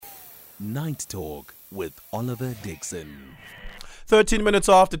Night Talk with Oliver Dixon. 13 minutes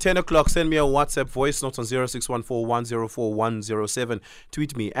after 10 o'clock, send me a WhatsApp voice note on 0614104107.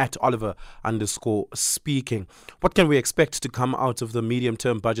 Tweet me at Oliver_speaking. What can we expect to come out of the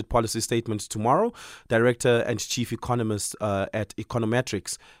medium-term budget policy statement tomorrow? Director and Chief Economist at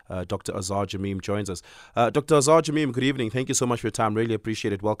Econometrix, Dr. Azar Jammine, joins us. Dr. Azar Jammine, good evening. Thank you so much for your time. Really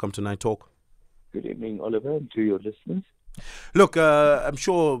appreciate it. Welcome to Night Talk. Good evening, Oliver, and to your listeners. Look, I'm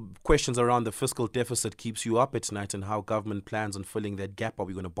sure questions around the fiscal deficit keeps you up at night and how government plans on filling that gap. Are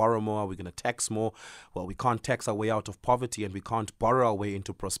we going to borrow more? Are we going to tax more? Well, we can't tax our way out of poverty and we can't borrow our way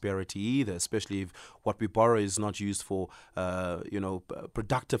into prosperity either, especially if what we borrow is not used for,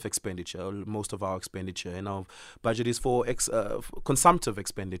 productive expenditure. Most of our expenditure in our budget is for consumptive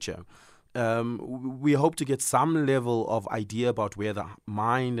expenditure. We hope to get some level of idea about where the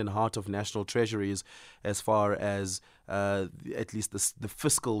mind and heart of National Treasury is as far as at least the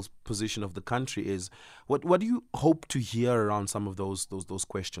fiscal position of the country is. What do you hope to hear around some of those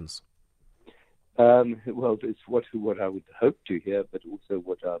questions? Well, it's what I would hope to hear, but also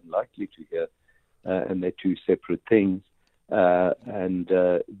what I'm likely to hear, and they're two separate things.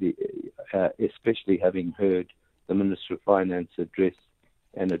 Especially having heard the Minister of Finance address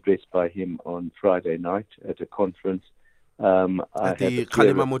by him on Friday night at a conference. At the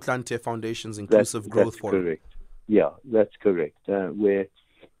Kgalema Motlanthe Foundation's Inclusive Growth Forum. Correct. Yeah, that's correct. Where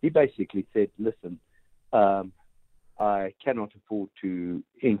he basically said, listen, I cannot afford to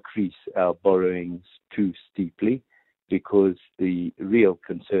increase our borrowings too steeply because the real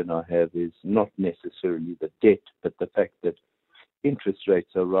concern I have is not necessarily the debt, but the fact that interest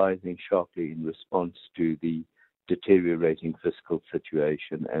rates are rising sharply in response to the deteriorating fiscal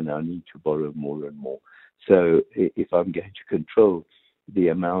situation, and I need to borrow more and more. So if I'm going to control the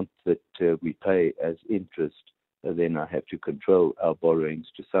amount that we pay as interest, then I have to control our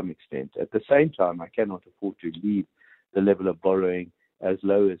borrowings to some extent. At the same time, I cannot afford to leave the level of borrowing as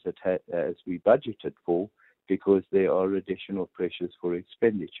low as as we budgeted for, because there are additional pressures for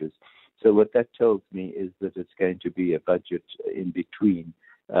expenditures. So what that tells me is that it's going to be a budget in between,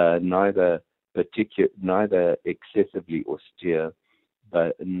 neither excessively austere,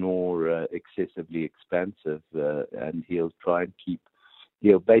 nor excessively expansive, and he'll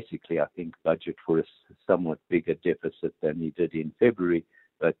basically, I think, budget for a somewhat bigger deficit than he did in February,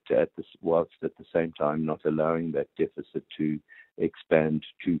 but whilst at the same time not allowing that deficit to expand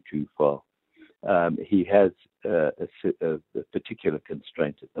too far. He has a particular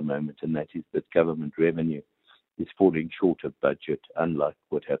constraint at the moment, and that is that government revenue is falling short of budget, unlike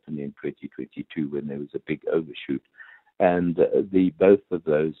what happened in 2022 when there was a big overshoot. And both of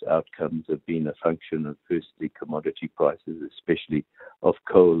those outcomes have been a function of, firstly, commodity prices, especially of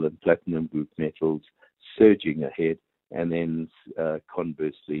coal and platinum group metals, surging ahead, and then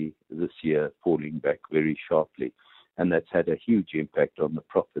conversely, this year, falling back very sharply. And that's had a huge impact on the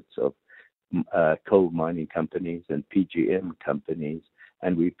profits of coal mining companies and PGM companies.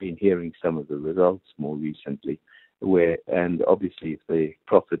 And we've been hearing some of the results more recently, and obviously if the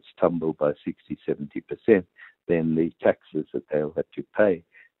profits tumble by 60-70%, then the taxes that they'll have to pay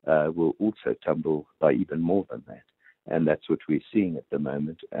will also tumble by even more than that. And that's what we're seeing at the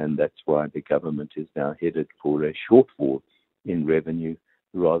moment, and that's why the government is now headed for a shortfall in revenue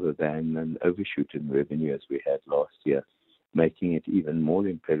rather than an overshoot in revenue as we had last year, making it even more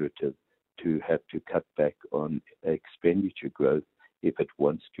imperative to have to cut back on expenditure growth if it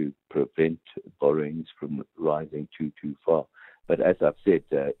wants to prevent borrowings from rising too far. But as I've said,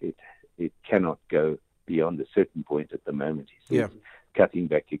 it cannot go beyond a certain point at the moment. He says cutting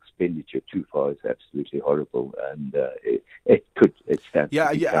back expenditure too far is absolutely horrible, and it stands.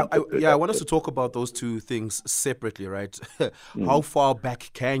 I want us to talk about those two things separately, right? How far back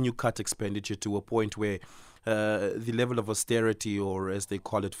can you cut expenditure to a point where the level of austerity, or as they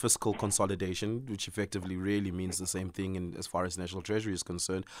call it, fiscal consolidation, which effectively really means the same thing as far as National Treasury is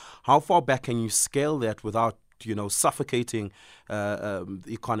concerned, how far back can you scale that without suffocating the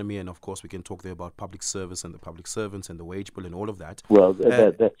economy? And of course we can talk there about public service and the public servants and the wage bill and all of that. Well,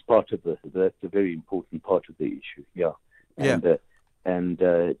 that's a very important part of the issue. And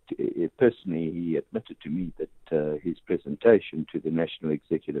personally, he admitted to me that his presentation to the National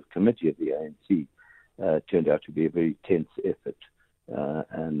Executive Committee of the ANC turned out to be a very tense effort,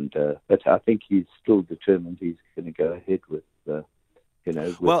 but I think he's still determined he's going to go ahead with.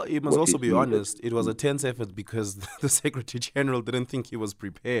 Well, it must also be honest, it was a tense effort because the Secretary General didn't think he was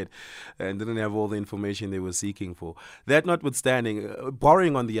prepared and didn't have all the information they were seeking for. That notwithstanding,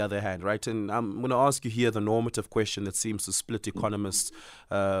 borrowing on the other hand, right? And I'm going to ask you here the normative question that seems to split economists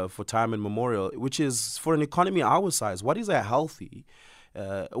for time immemorial, which is, for an economy our size, what is a healthy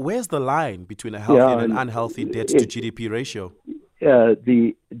Where's the line between a healthy and an unhealthy debt to GDP ratio?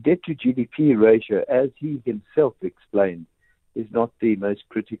 The debt to GDP ratio, as he himself explained, is not the most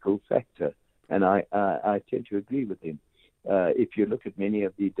critical factor. And I tend to agree with him. If you look at many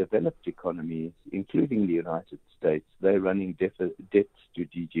of the developed economies, including the United States, they're running debts to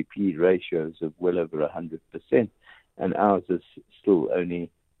GDP ratios of well over 100%, and ours is still only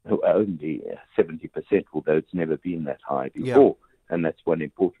 70%, although it's never been that high before. Yeah. And that's one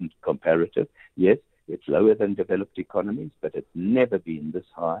important comparative. Yes, it's lower than developed economies, but it's never been this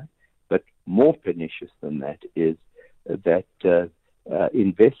high. But more pernicious than that is that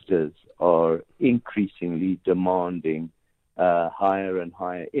investors are increasingly demanding higher and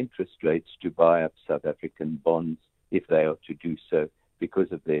higher interest rates to buy up South African bonds if they are to do so,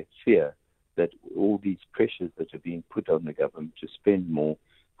 because of their fear that all these pressures that are being put on the government to spend more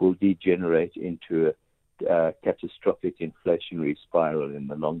will degenerate into a catastrophic inflationary spiral in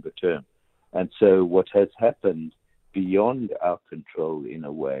the longer term. And so what has happened beyond our control in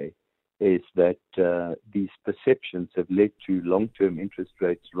a way is that these perceptions have led to long-term interest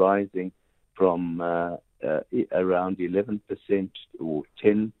rates rising from around 11% or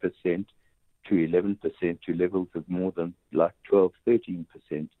 10% to 11% to levels of more than like 12, 13%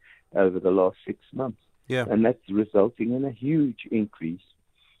 over the last 6 months. Yeah. And that's resulting in a huge increase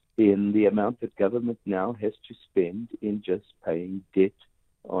in the amount that government now has to spend in just paying debt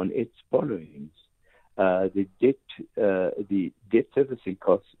on its borrowings. The debt servicing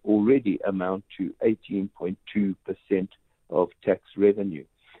costs already amount to 18.2% of tax revenue.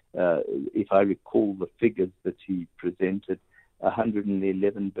 If I recall the figures that he presented,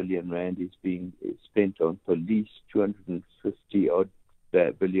 111 billion rand is being spent on police, 250 odd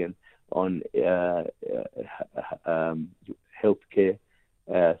billion on healthcare,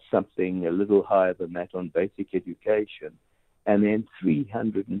 something a little higher than that on basic education, and then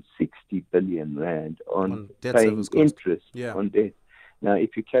 360 billion rand on paying interest on debt. Now,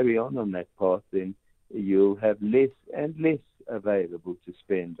 if you carry on that path, then you'll have less and less available to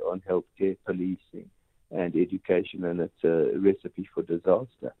spend on healthcare, policing, and education, and it's a recipe for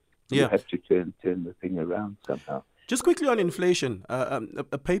disaster. You have to turn the thing around somehow. Just quickly on inflation,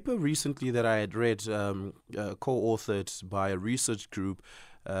 a paper recently that I had read, co-authored by a research group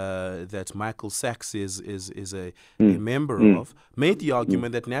that Michael Sachs is a member of, made the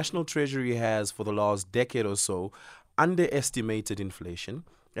argument that National Treasury has, for the last decade or so, underestimated inflation.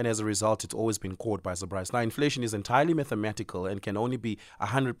 And as a result, it's always been caught by surprise. Now, inflation is entirely mathematical and can only be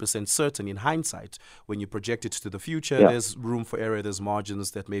 100% certain in hindsight. When you project it to the future, there's room for error, there's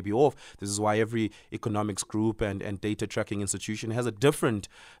margins that may be off. This is why every economics group and data tracking institution has a different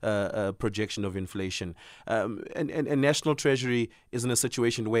projection of inflation. And National Treasury is in a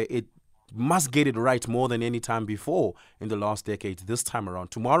situation where it must get it right more than any time before in the last decade this time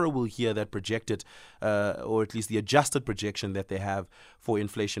around. Tomorrow we'll hear that projected, or at least the adjusted projection that they have for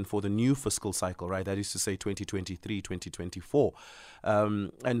inflation for the new fiscal cycle, right? That is to say 2023, 2024.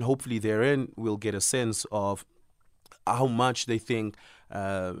 And hopefully therein we'll get a sense of how much they think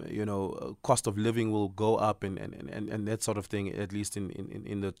cost of living will go up and that sort of thing, at least in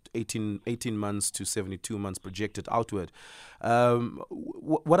the 18 months to 72 months projected outward.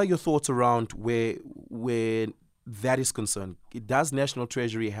 What are your thoughts around where that is concerned? Does National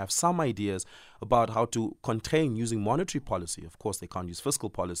Treasury have some ideas about how to contain using monetary policy? Of course, they can't use fiscal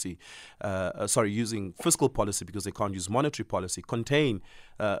policy. Using fiscal policy because they can't use monetary policy, contain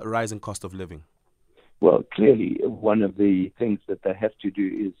rising cost of living. Well, clearly, one of the things that they have to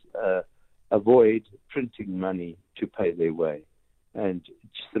do is avoid printing money to pay their way and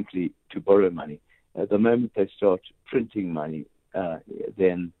simply to borrow money. The moment they start printing money,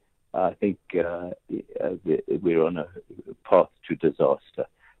 then I think we're on a path to disaster.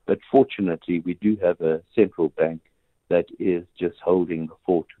 But fortunately, we do have a central bank that is just holding the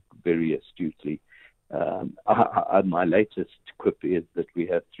fort very astutely. My latest quip is that we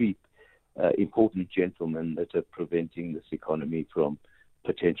have three important gentlemen that are preventing this economy from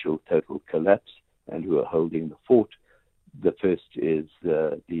potential total collapse and who are holding the fort. The first is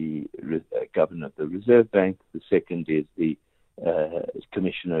the governor of the Reserve Bank. The second is the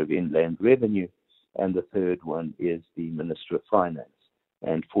Commissioner of Inland Revenue. And the third one is the Minister of Finance.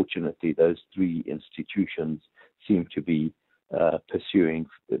 And fortunately, those three institutions seem to be pursuing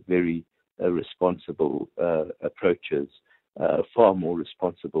very responsible approaches, far more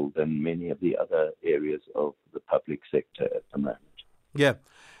responsible than many of the other areas of the public sector at the moment. Yeah.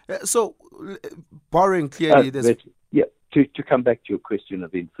 So, borrowing clearly... To come back to your question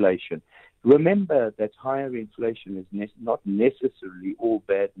of inflation, remember that higher inflation is not necessarily all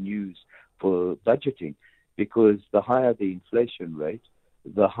bad news for budgeting, because the higher the inflation rate,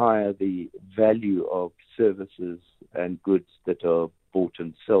 the higher the value of services and goods that are bought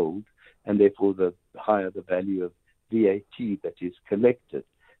and sold, and therefore the higher the value of VAT that is collected.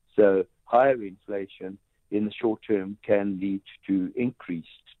 So higher inflation in the short term can lead to increased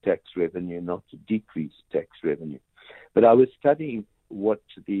tax revenue, not decreased tax revenue. But I was studying what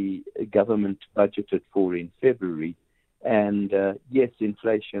the government budgeted for in February, and yes,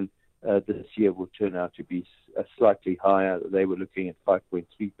 inflation this year will turn out to be slightly higher. They were looking at 5.3%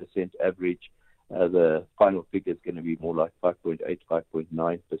 average. The final figure is going to be more like 5.8,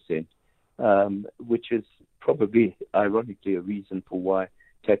 5.9%, which is probably, ironically, a reason for why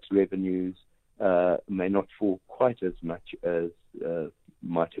tax revenues may not fall quite as much as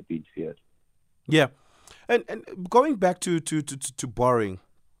might have been feared. Yeah. And going back to borrowing,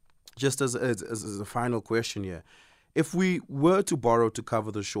 just as a final question here, if we were to borrow to cover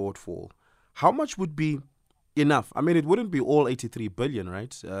the shortfall, how much would be enough? I mean, it wouldn't be all 83 billion,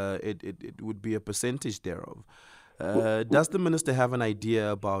 right? It would be a percentage thereof. Does the minister have an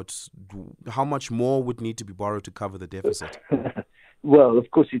idea about how much more would need to be borrowed to cover the deficit? Well,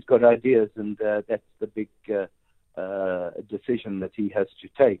 of course, he's got ideas, and that's the big decision that he has to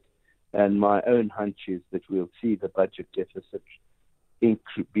take. And my own hunch is that we'll see the budget deficit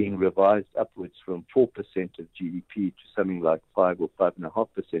being revised upwards from 4% of GDP to something like 5 or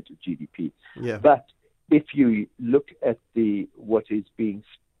 5.5% of GDP. Yeah. But if you look at what is being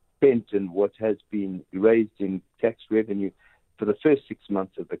spent and what has been raised in tax revenue for the first 6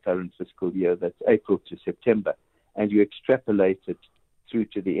 months of the current fiscal year, that's April to September, and you extrapolate it through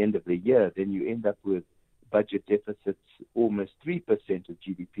to the end of the year, then you end up with budget deficits almost 3% of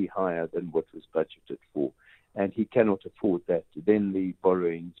GDP higher than what was budgeted for. And he cannot afford that. Then the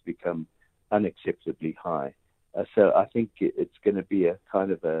borrowings become unacceptably high. So I think it's going to be a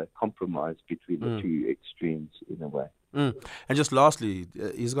kind of a compromise between the two extremes in a way. And just lastly,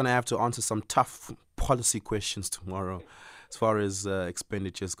 he's going to have to answer some tough policy questions tomorrow as far as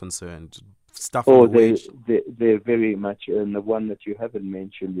expenditure is concerned. Stuff on the wage. They're very much, and the one that you haven't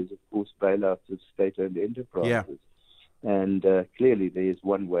mentioned is, of course, bailouts of state-owned enterprises. Yeah. And clearly there is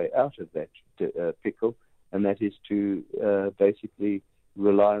one way out of that pickle, and that is to basically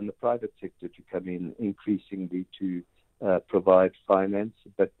rely on the private sector to come in increasingly to provide finance,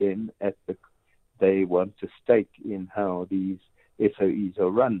 but then they want a stake in how these SOEs are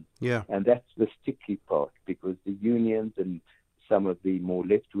run. Yeah. And that's the sticky part, because the unions and some of the more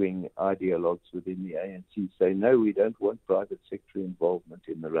left-wing ideologues within the ANC say, no, we don't want private sector involvement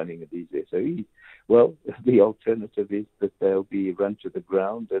in the running of these SOEs. Well, the alternative is that they'll be run to the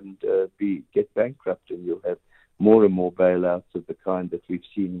ground and get bankrupt, and you'll have more and more bailouts of the kind that we've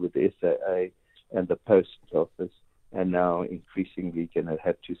seen with SAA and the Post Office, and now increasingly going to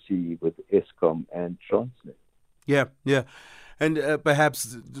have to see with Eskom and Transnet. Yeah, yeah. And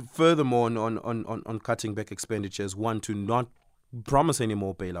perhaps furthermore on cutting back expenditures, one, to not promise any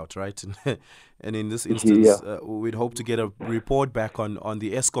more bailout, right? And in this instance, we'd hope to get a report back on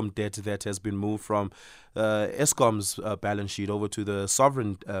the Eskom debt that has been moved from Eskom's balance sheet over to the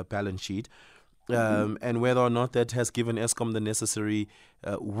sovereign balance sheet, and whether or not that has given Eskom the necessary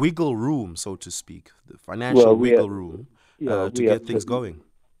wiggle room, so to speak, the financial wiggle room to get things going.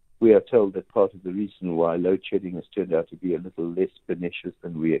 We are told that part of the reason why load shedding has turned out to be a little less pernicious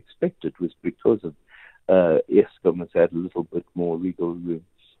than we expected was because of Eskom has had a little bit more wiggle room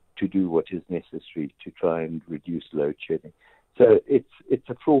to do what is necessary to try and reduce load shedding. So it's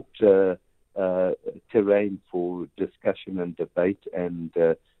a fraught terrain for discussion and debate and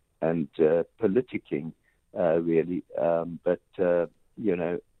politicking, really. But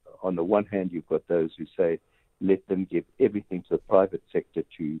on the one hand, you've got those who say, let them give everything to the private sector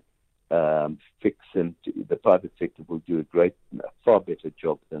to fix, and the private sector will do a far better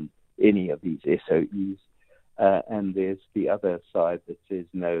job than any of these SOEs. And there's the other side that says,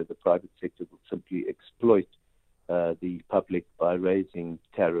 no, the private sector will simply exploit the public by raising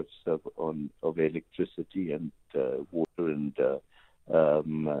tariffs of electricity and water and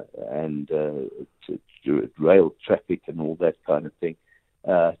rail traffic and all that kind of thing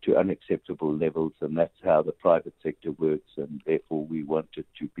to unacceptable levels. And that's how the private sector works, and therefore we want it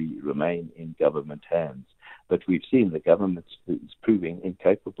to remain in government hands. But we've seen the government is proving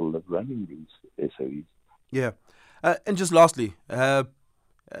incapable of running these SOEs. Yeah. And just lastly,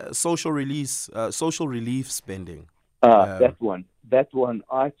 social relief spending. That one,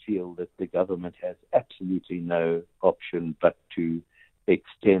 I feel that the government has absolutely no option but to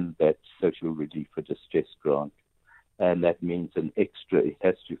extend that social relief for distress grant. And that means it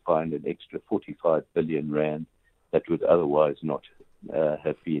has to find an extra 45 billion rand that would otherwise not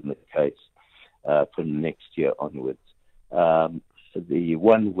have been the case from next year onwards. the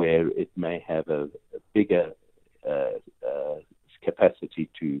one where it may have a bigger capacity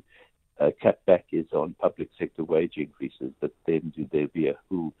to cut back is on public sector wage increases, but then there be a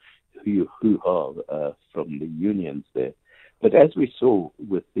hoo-ha from the unions there. But as we saw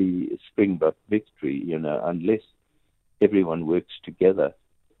with the Springbok victory, unless everyone works together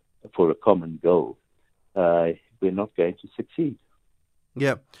for a common goal, we're not going to succeed.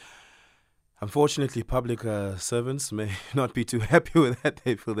 Yeah. Unfortunately, public servants may not be too happy with that.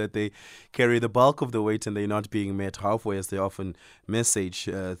 They feel that they carry the bulk of the weight and they're not being met halfway, as they often message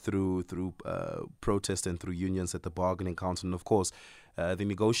through protest and through unions at the bargaining council. And of course, the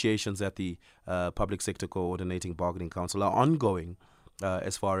negotiations at the Public Sector Coordinating Bargaining Council are ongoing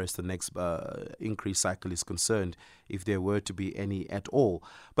as far as the next increase cycle is concerned, if there were to be any at all.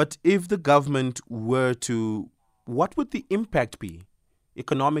 But if the government were to, what would the impact be?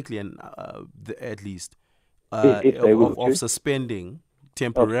 Economically, and at least, of suspending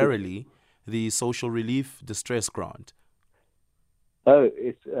temporarily the social relief distress grant?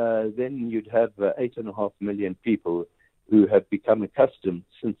 Then you'd have 8.5 million people who have become accustomed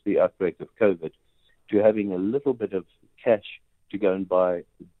since the outbreak of COVID to having a little bit of cash to go and buy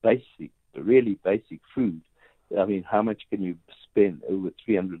really basic food. I mean, how much can you spend? Over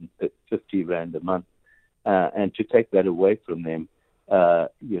 350 Rand a month. And to take that away from them,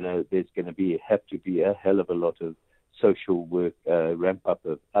 there's going to have to be a hell of a lot of social work, ramp up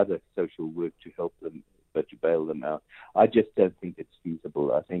of other social work to help them, but to bail them out. I just don't think it's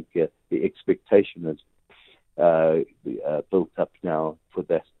feasible. I think the expectation is built up now for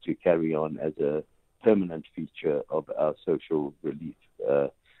that to carry on as a permanent feature of our social relief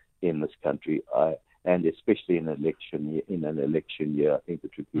in this country. And especially in an election year, I think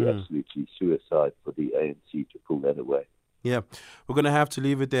it would be absolutely suicide for the ANC to pull that away. Yeah, we're going to have to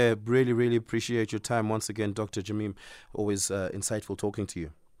leave it there. Really, really appreciate your time once again, Dr. Jammine. Always insightful talking to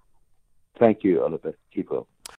you. Thank you, Oliver. Keep well.